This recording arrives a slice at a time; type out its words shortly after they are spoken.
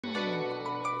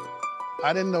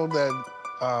I didn't know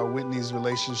that Whitney's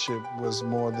relationship was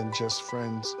more than just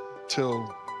friends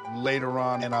till later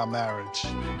on in our marriage.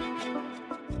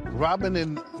 Robyn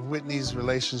and Whitney's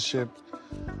relationship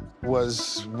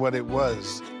was what it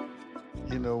was.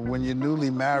 You know, when you're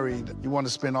newly married, you want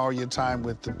to spend all your time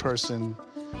with the person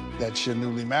that you're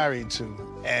newly married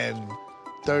to. And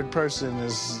third person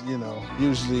is,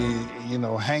 usually,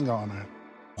 hang on her.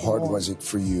 How hard was it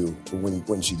for you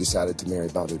when she decided to marry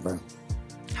Bobby Brown?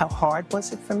 How hard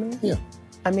was it for me? Yeah.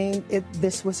 I mean,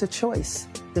 this was a choice.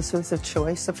 This was a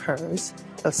choice of hers,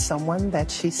 of someone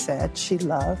that she said she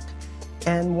loved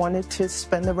and wanted to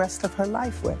spend the rest of her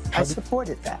life with. I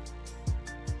supported that.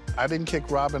 I didn't kick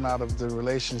Robyn out of the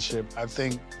relationship. I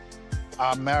think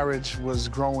our marriage was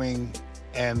growing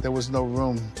and there was no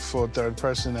room for a third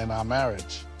person in our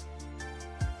marriage.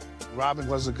 Robyn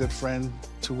was a good friend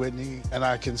to Whitney, and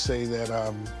I can say that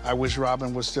I wish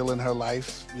Robyn was still in her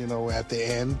life, at the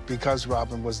end, because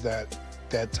Robyn was that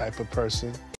type of person.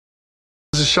 It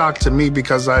was a shock to me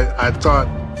because I thought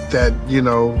that,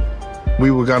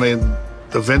 we were gonna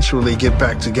eventually get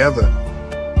back together.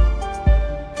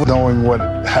 Knowing what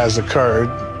has occurred,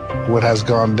 what has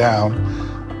gone down,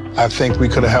 I think we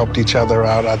could have helped each other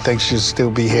out. I think she'd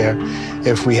still be here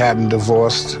if we hadn't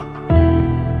divorced.